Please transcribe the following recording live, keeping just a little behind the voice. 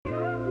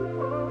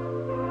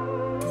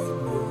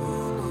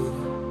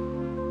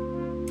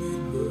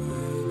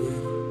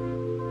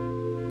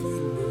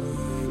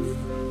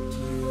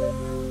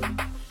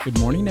Good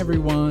morning,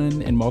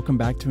 everyone, and welcome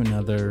back to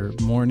another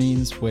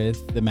Mornings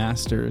with the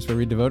Masters, where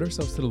we devote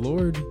ourselves to the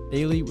Lord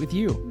daily with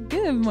you.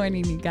 Good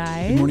morning, you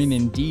guys. Good morning,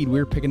 indeed.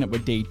 We're picking up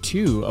with day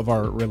 2 of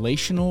our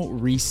relational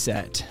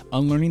reset,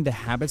 unlearning the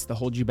habits that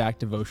hold you back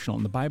devotional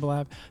in the Bible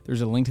app. There's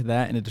a link to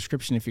that in the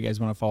description if you guys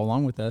want to follow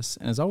along with us.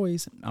 And as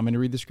always, I'm going to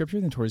read the scripture,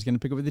 then Tori's going to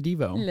pick up with the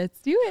Devo. Let's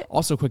do it.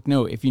 Also, quick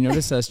note, if you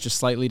notice us just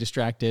slightly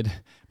distracted,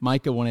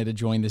 Micah wanted to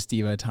join this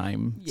Diva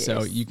time,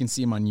 so you can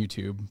see him on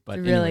YouTube. But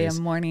really anyways,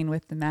 a morning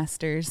with the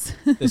Masters.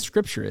 the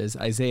scripture is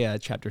Isaiah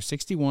chapter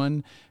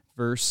 61,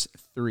 verse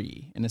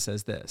 3, and it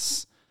says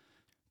this: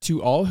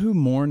 "To all who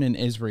mourn in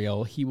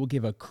Israel, he will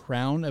give a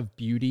crown of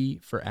beauty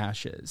for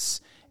ashes,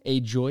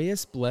 a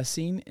joyous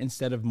blessing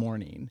instead of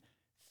mourning,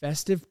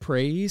 festive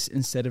praise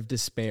instead of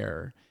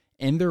despair.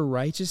 In their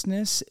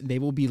righteousness, they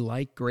will be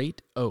like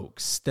great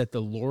oaks that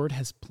the Lord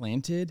has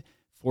planted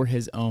for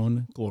his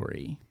own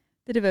glory."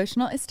 The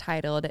devotional is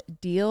titled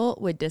Deal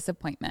with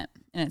Disappointment,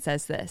 and it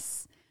says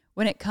this: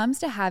 "When it comes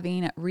to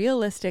having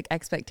realistic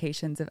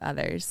expectations of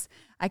others,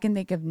 I can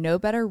think of no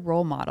better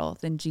role model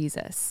than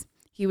Jesus.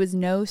 He was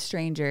no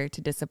stranger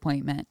to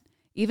disappointment.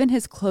 Even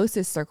his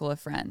closest circle of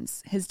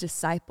friends, his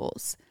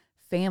disciples,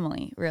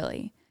 family,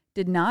 really,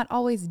 did not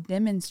always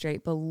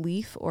demonstrate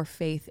belief or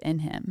faith in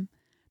him.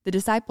 The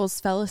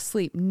disciples fell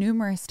asleep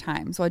numerous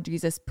times while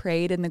Jesus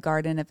prayed in the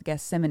Garden of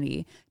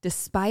Gethsemane,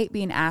 despite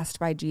being asked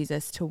by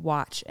Jesus to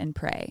watch and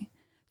pray.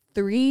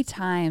 3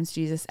 times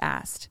Jesus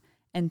asked,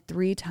 and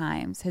 3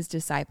 times his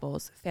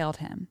disciples failed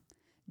him.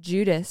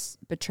 Judas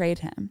betrayed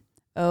him.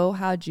 Oh,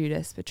 how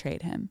Judas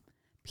betrayed him.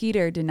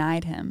 Peter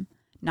denied him,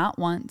 not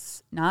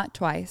once, not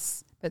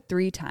twice, but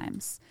 3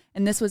 times.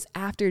 And this was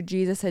after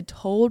Jesus had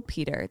told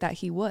Peter that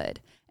he would.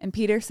 And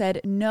Peter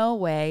said, 'No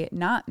way,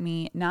 not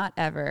me, not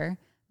ever.'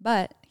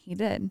 But he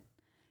did.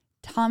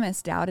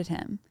 Thomas doubted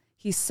him.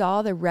 He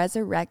saw the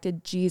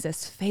resurrected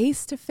Jesus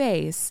face to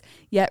face,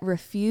 yet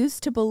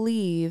refused to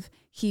believe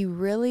he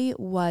really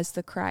was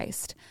the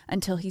Christ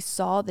until he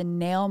saw the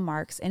nail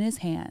marks in his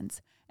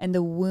hands and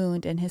the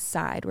wound in his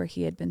side where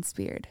he had been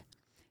speared.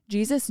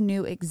 Jesus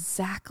knew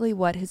exactly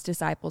what his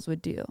disciples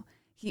would do.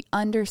 He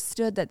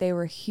understood that they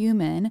were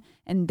human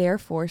and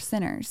therefore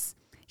sinners.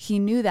 He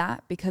knew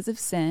that because of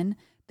sin,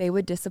 they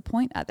would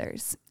disappoint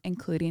others,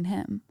 including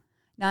him.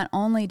 Not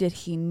only did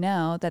he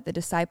know that the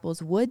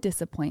disciples would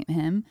disappoint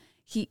him,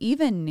 he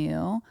even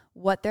knew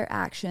what their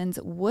actions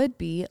would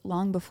be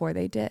long before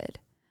they did.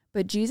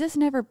 But Jesus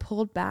never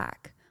pulled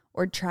back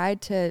or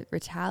tried to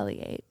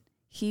retaliate.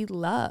 He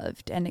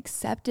loved and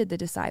accepted the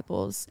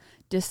disciples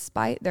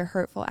despite their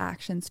hurtful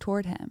actions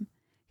toward him.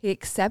 He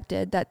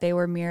accepted that they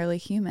were merely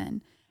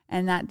human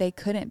and that they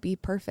couldn't be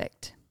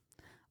perfect.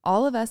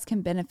 All of us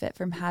can benefit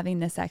from having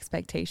this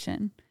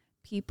expectation.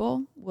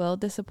 People will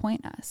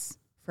disappoint us.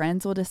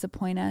 Friends will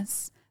disappoint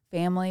us.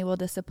 Family will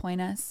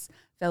disappoint us.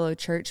 Fellow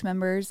church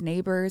members,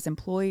 neighbors,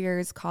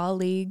 employers,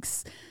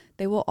 colleagues,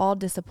 they will all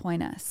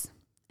disappoint us.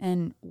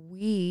 And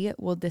we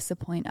will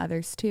disappoint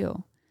others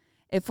too.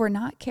 If we're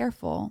not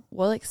careful,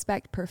 we'll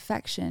expect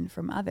perfection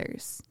from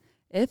others.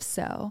 If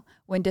so,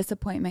 when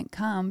disappointment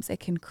comes, it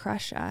can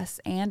crush us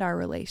and our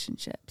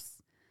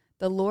relationships.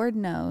 The Lord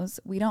knows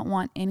we don't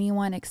want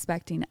anyone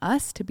expecting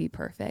us to be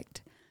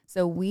perfect,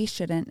 so we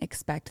shouldn't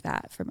expect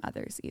that from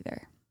others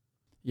either.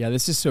 Yeah,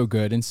 this is so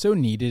good and so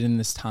needed in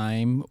this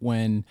time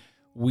when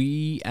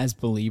we as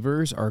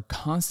believers are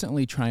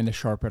constantly trying to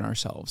sharpen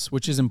ourselves,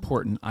 which is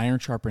important. Iron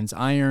sharpens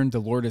iron. The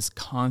Lord is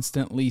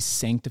constantly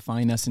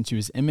sanctifying us into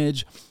his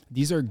image.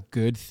 These are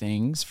good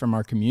things from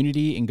our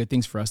community and good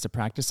things for us to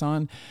practice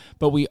on.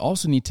 But we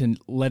also need to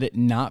let it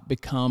not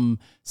become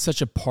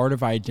such a part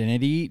of our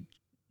identity,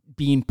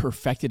 being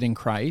perfected in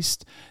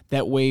Christ.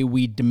 That way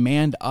we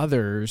demand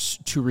others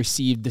to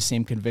receive the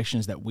same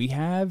convictions that we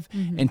have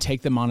and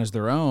take them on as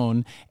their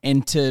own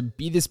and to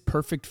be this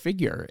perfect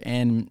figure.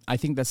 And I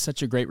think that's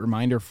such a great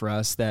reminder for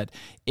us that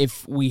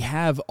if we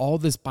have all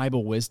this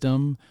Bible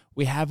wisdom,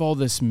 we have all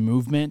this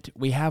movement,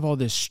 we have all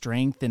this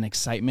strength and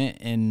excitement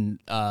and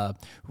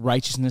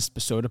righteousness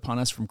bestowed upon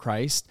us from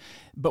Christ,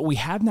 but we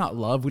have not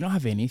love, we don't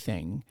have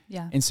anything.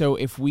 Yeah. And so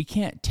if we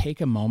can't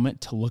take a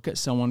moment to look at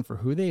someone for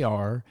who they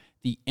are,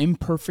 the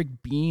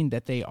imperfect being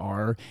that they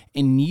are,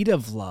 in need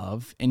of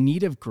love, in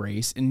need of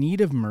grace, in need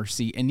of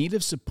mercy, in need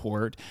of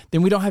support,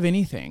 then we don't have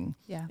anything.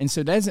 Yeah. And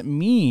so that doesn't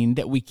mean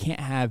that we can't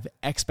have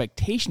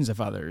expectations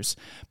of others,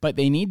 but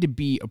they need to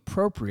be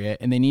appropriate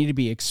and they need to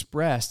be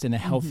expressed in a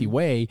healthy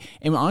way.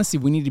 And honestly,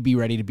 we need to be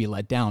ready to be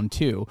let down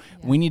too.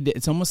 Yeah. We need to,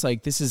 it's almost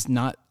like, this is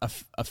not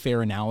a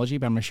fair analogy,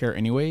 but I'm going to share it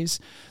anyways.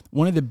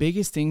 One of the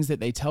biggest things that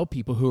they tell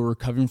people who are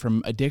recovering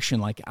from addiction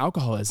like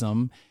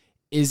alcoholism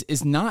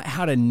is not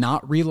how to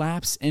not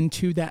relapse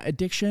into that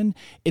addiction.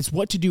 It's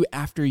what to do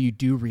after you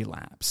do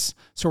relapse.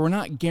 So we're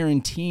not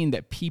guaranteeing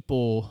that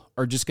people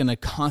are just going to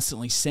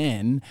constantly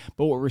sin.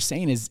 But what we're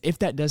saying is if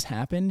that does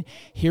happen,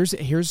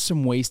 here's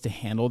some ways to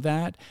handle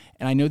that.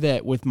 And I know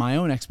that with my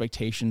own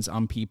expectations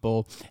on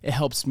people, it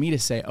helps me to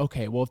say,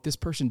 okay, well, if this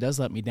person does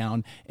let me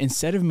down,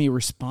 instead of me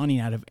responding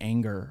out of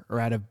anger or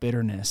out of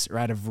bitterness or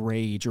out of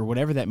rage or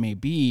whatever that may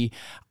be,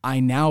 I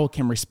now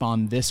can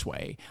respond this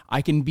way.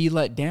 I can be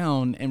let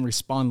down and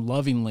respond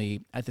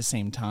lovingly at the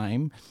same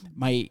time.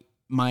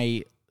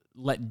 My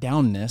let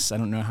downness, I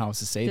don't know how else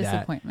to say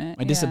that.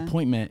 My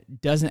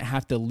disappointment doesn't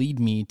have to lead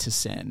me to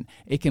sin.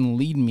 It can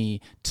lead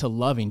me to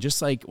loving.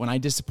 Just like when I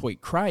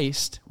disappoint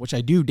Christ, which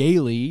I do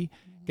daily,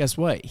 guess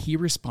what? He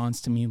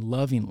responds to me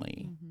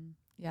lovingly.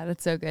 Yeah,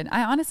 that's so good.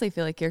 I honestly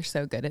feel like you're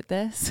so good at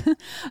this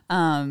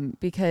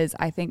because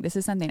I think this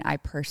is something I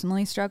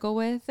personally struggle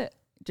with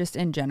just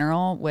in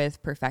general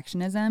with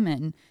perfectionism.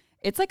 And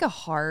it's like a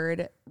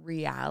hard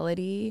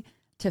reality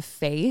to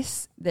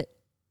face that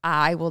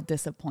I will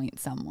disappoint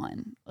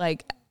someone.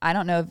 Like, I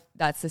don't know if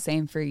that's the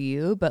same for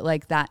you, but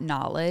like that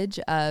knowledge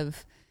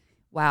of,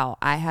 wow,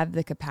 I have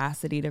the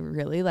capacity to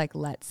really like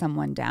let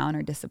someone down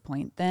or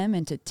disappoint them,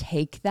 and to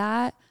take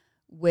that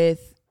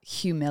with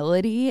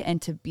humility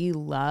and to be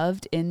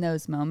loved in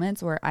those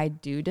moments where I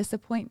do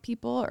disappoint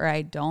people or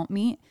I don't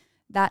meet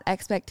that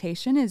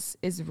expectation is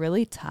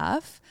really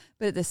tough.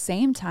 But at the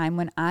same time,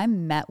 when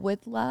I'm met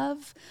with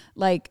love,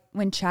 like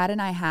when Chad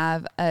and I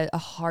have a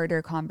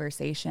harder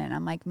conversation,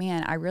 I'm like,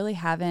 man, I really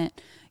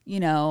haven't,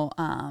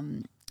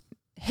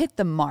 hit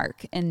the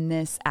mark in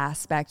this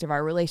aspect of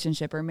our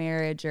relationship or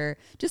marriage or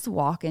just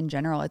walk in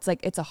general. It's like,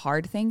 it's a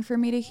hard thing for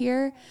me to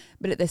hear.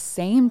 But at the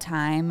same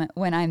time,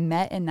 when I'm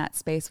met in that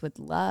space with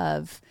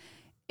love,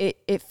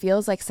 it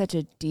feels like such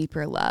a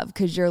deeper love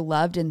because you're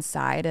loved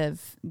inside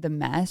of the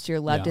mess.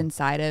 You're loved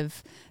inside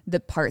of the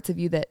parts of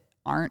you that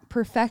aren't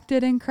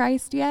perfected in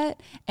Christ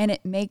yet. And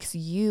it makes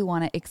you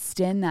want to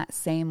extend that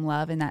same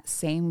love and that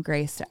same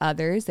grace to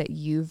others that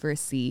you've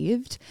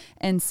received.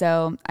 And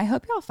so I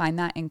hope y'all find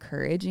that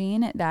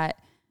encouraging, that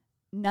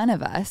none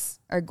of us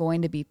are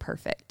going to be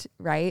perfect,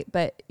 right?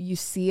 But you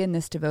see in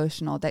this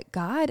devotional that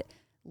God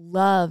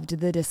loved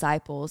the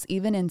disciples,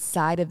 even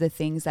inside of the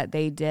things that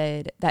they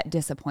did that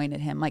disappointed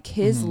him. Like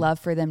his love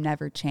for them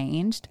never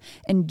changed.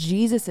 And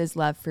Jesus's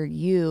love for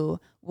you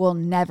will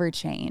never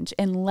change.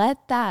 And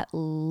let that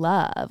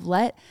love,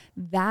 let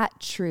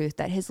that truth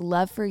that his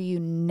love for you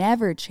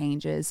never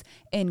changes,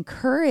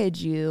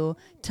 encourage you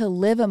to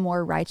live a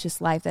more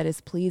righteous life that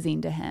is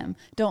pleasing to him.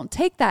 Don't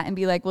take that and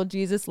be like, well,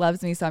 Jesus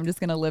loves me, so I'm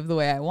just going to live the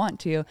way I want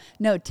to.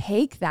 No,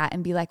 take that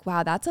and be like,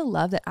 wow, that's a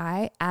love that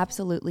I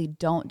absolutely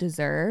don't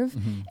deserve.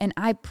 And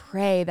I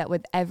pray that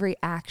with every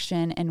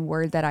action and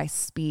word that I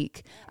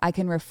speak, I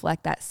can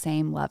reflect that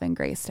same love and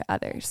grace to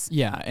others.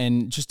 Yeah.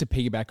 And just to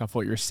piggyback off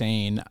what you're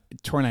saying,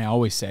 Tori and I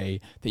always say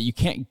that you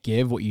can't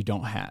give what you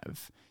don't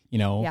have.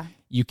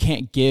 You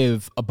can't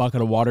give a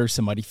bucket of water to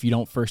somebody if you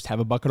don't first have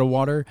a bucket of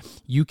water.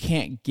 You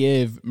can't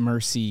give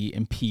mercy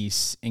and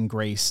peace and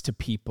grace to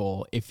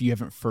people if you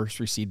haven't first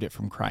received it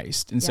from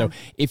Christ. And so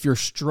if you're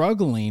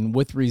struggling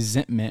with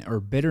resentment or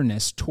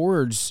bitterness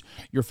towards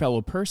your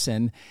fellow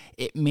person,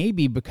 it may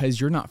be because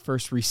you're not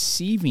first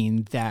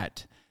receiving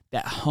that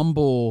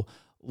humble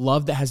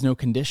love that has no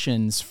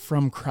conditions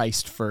from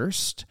Christ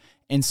first.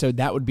 And so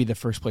that would be the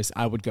first place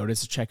I would go to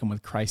check in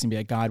with Christ and be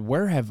like, God,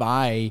 where have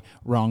I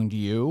wronged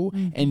you?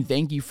 And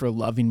thank you for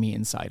loving me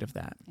inside of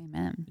that.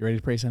 Amen. You ready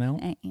to pray something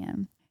out? I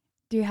am.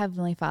 Dear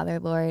Heavenly Father,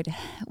 Lord,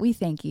 we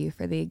thank you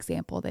for the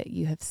example that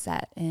you have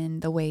set in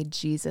the way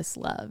Jesus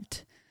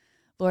loved.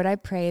 Lord, I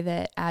pray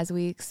that as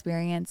we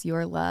experience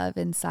your love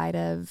inside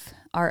of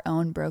our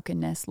own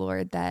brokenness,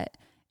 Lord, that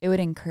it would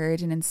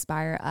encourage and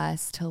inspire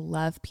us to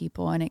love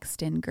people and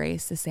extend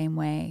grace the same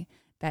way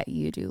that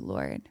you do,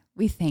 Lord.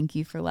 We thank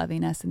you for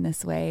loving us in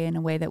this way, in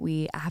a way that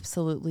we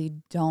absolutely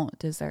don't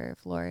deserve,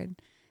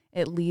 Lord.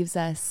 It leaves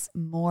us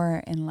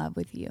more in love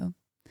with you.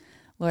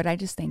 Lord, I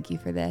just thank you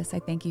for this. I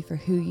thank you for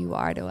who you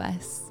are to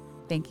us.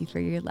 Thank you for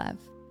your love.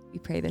 We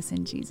pray this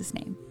in Jesus'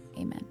 name.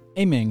 Amen.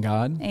 Amen,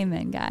 God.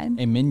 Amen, God.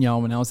 Amen,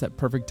 y'all. Now is that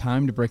perfect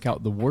time to break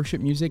out the worship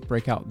music,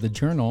 break out the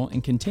journal,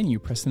 and continue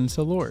pressing into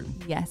the Lord.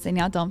 Yes, and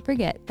y'all don't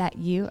forget that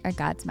you are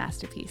God's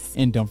masterpiece.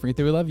 And don't forget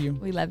that we love you.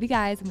 We love you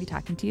guys, and we'll be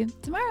talking to you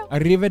tomorrow.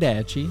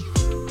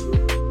 Arrivederci.